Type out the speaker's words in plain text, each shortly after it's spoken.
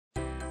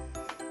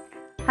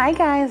Hi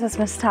guys, it's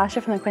Miss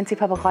Natascha from the Quincy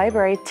Public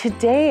Library.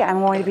 Today I'm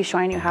going to be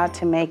showing you how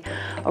to make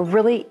a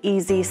really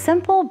easy,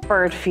 simple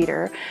bird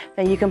feeder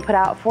that you can put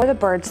out for the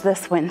birds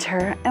this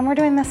winter. And we're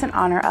doing this in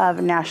honor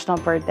of National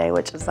Bird Day,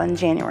 which is on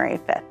January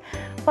 5th.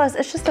 Plus,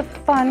 it's just a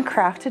fun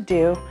craft to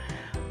do,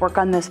 work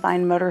on those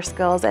fine motor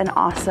skills, and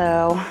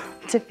also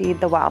to feed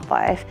the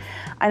wildlife.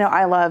 I know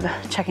I love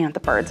checking out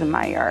the birds in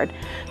my yard.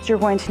 So you're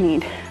going to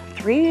need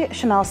 3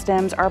 Chenille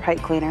stems or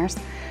pipe cleaners,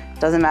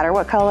 doesn't matter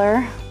what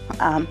color.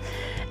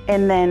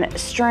 And then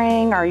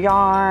string or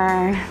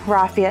yarn,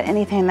 raffia,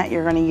 anything that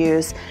you're going to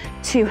use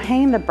to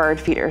hang the bird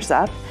feeders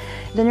up.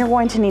 Then you're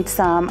going to need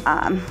some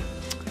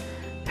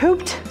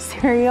hooped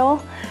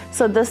cereal.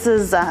 So this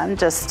is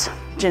just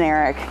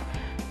generic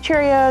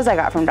Cheerios I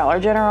got from Dollar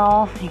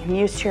General. You can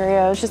use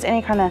Cheerios, just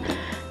any kind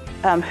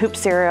of hooped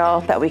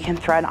cereal that we can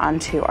thread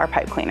onto our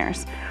pipe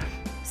cleaners.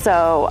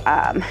 So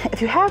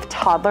if you have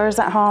toddlers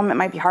at home, it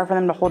might be hard for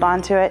them to hold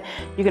on to it.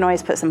 You can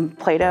always put some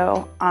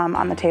Play-Doh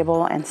on the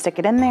table and stick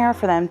it in there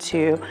for them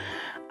to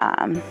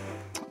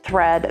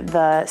thread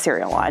the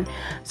cereal on.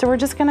 So we're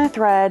just gonna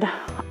thread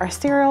our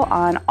cereal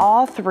on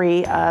all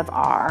 3 of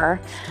our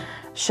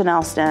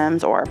Chenille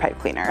stems or pipe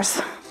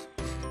cleaners.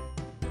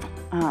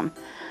 We're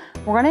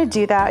gonna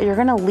do that. You're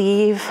gonna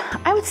leave,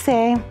 I would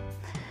say,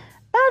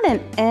 about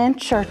an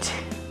inch or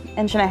 1.5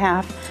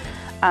 inches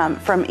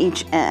from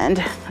each end,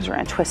 because we're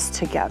gonna twist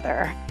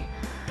together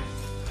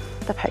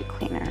the pipe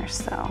cleaner.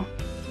 So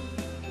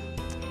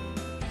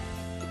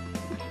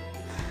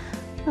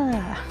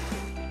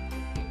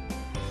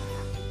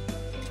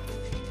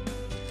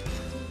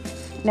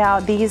now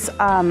these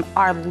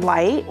are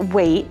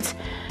lightweight,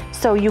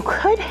 so you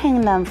could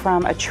hang them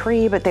from a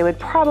tree, but they would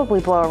probably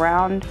blow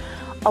around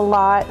a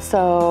lot.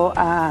 So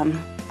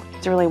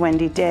it's a really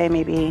windy day,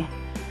 maybe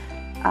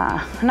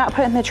not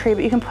put it in the tree,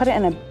 but you can put it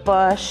in a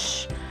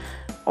bush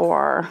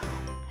or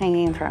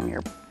hanging from your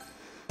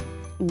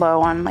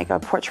low on like a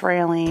porch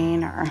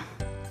railing or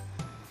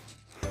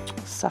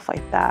stuff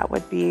like that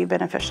would be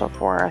beneficial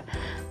for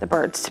the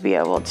birds to be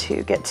able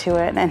to get to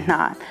it and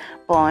not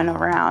blowing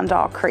around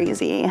all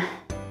crazy.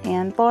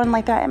 And blowing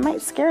like that, it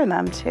might scare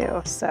them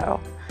too. So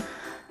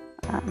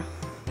now,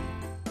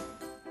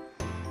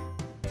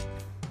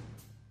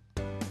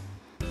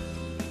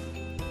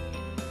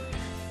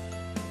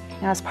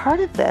 as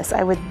part of this,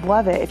 I would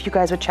love it if you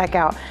guys would check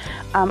out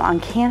on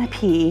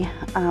Kanopy,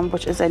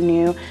 which is a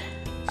new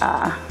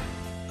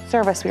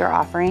service we are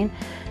offering.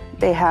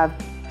 They have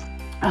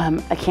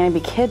a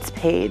Kanopy Kids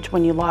page.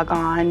 When you log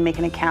on, make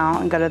an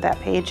account, and go to that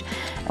page.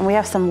 And we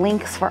have some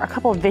links for a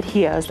couple of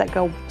videos that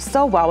go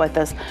so well with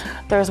this.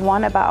 There's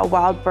one about a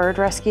wild bird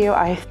rescue.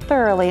 I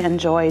thoroughly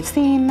enjoyed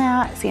seeing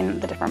that, seeing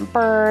the different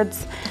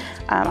birds.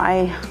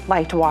 I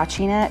liked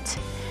watching it.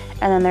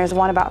 And then there's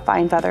one about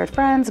Fine Feathered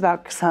Friends,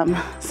 about some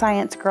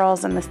science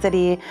girls in the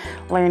city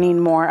learning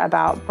more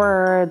about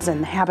birds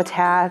and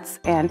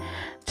habitats, and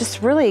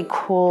just really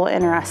cool,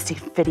 interesting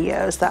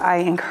videos that I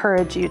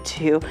encourage you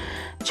to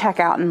check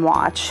out and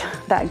watch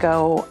that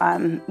go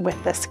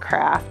with this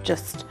craft,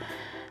 just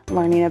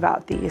learning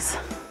about these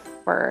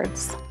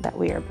birds that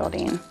we are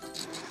building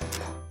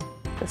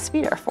this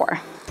feeder for.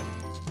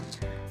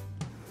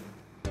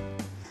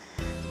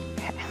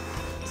 Okay,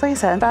 so like I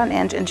said, about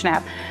 1.5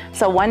 inches.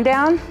 So 1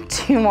 down,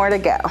 2 more to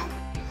go.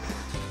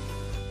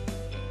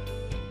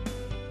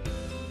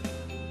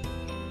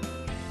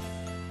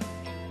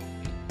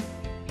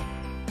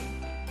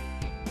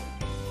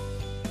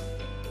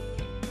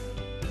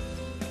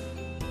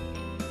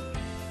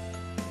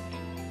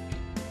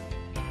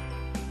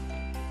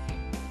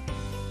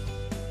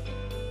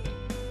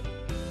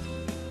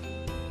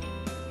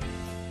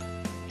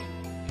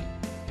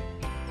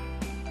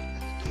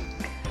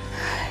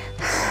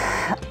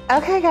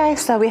 Okay guys,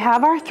 so we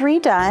have our 3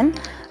 done.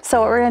 So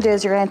what we're gonna do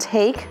is you're gonna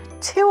take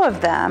 2 of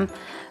them.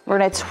 We're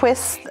gonna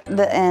twist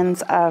the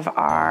ends of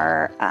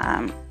our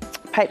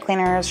pipe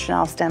cleaners,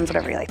 Chenille stems,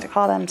 whatever you like to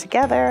call them,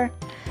 together.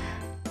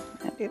 I'm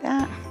gonna do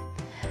that.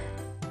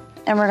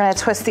 And we're gonna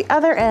twist the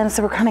other end,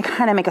 so we're gonna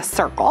kind of make a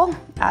circle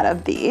out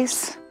of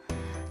these.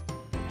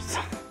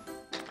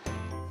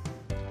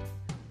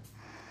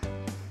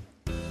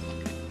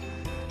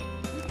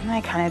 And I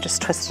kind of just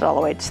twist it all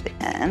the way to the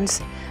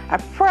end. I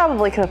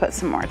probably could have put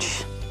some more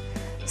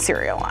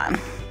cereal on.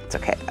 It's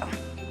okay though.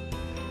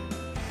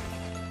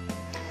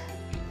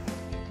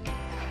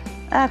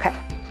 Okay,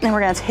 then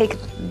we're gonna take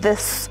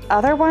this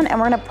other one and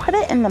we're gonna put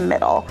it in the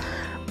middle,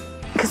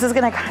 because it's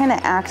gonna kind of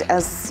act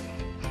as,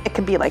 it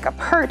could be like a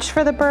perch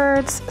for the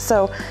birds.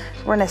 So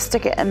we're gonna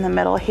stick it in the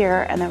middle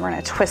here, and then we're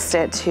gonna twist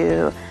it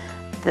to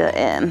the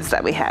ends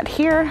that we had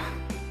here.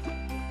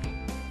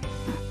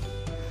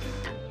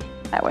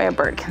 That way a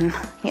bird can,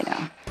 you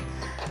know,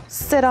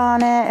 sit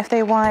on it if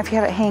they want, if you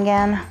have it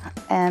hanging,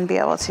 and be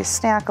able to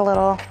snack a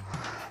little.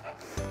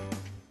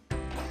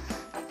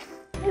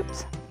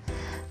 Oops.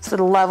 So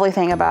the lovely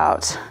thing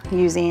about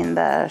using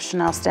the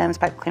Chenille stems,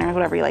 pipe cleaners,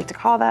 whatever you like to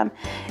call them,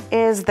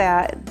 is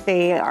that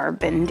they are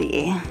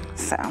bendy.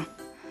 So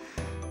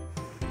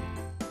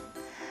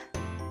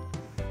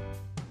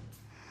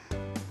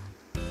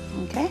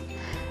okay,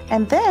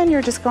 And then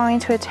you're just going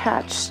to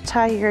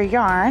tie your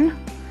yarn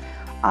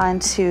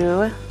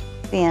onto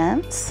the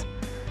ends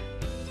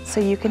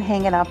so you can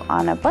hang it up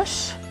on a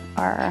bush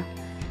or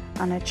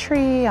on a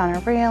tree, on a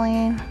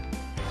railing.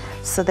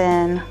 So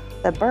then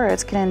the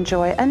birds can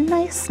enjoy a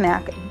nice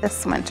snack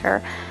this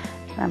winter.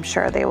 And I'm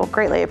sure they will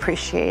greatly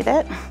appreciate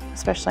it,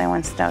 especially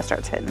when snow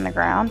starts hitting the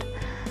ground.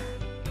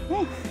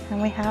 Okay,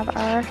 and we have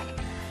our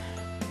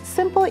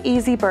simple,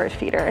 easy bird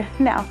feeder.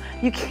 Now,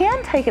 you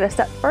can take it a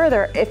step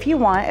further if you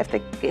want,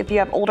 if you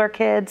have older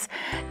kids.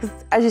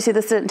 As you see,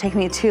 this didn't take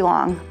me too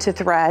long to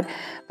thread,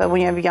 but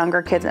when you have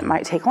younger kids, it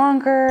might take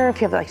longer.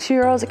 If you have like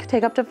 2-year-olds, it could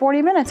take up to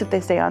 40 minutes if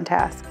they stay on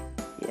task.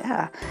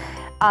 Yeah.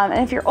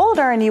 And if you're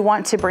older and you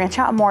want to branch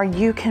out more,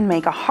 you can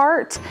make a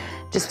heart,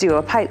 just do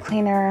a pipe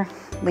cleaner,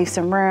 leave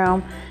some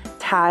room,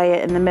 tie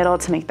it in the middle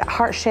to make that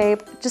heart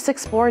shape. Just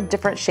explore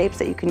different shapes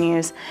that you can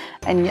use.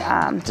 And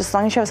just as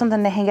long as you have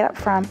something to hang it up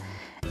from,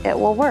 it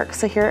will work.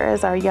 So here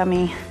is our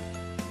yummy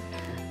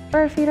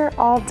bird feeder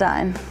all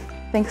done.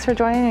 Thanks for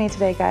joining me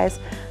today, guys.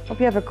 Hope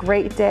you have a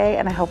great day,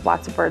 and I hope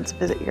lots of birds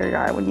visit your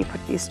yard when you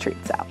put these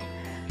treats out.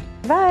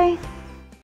 Bye.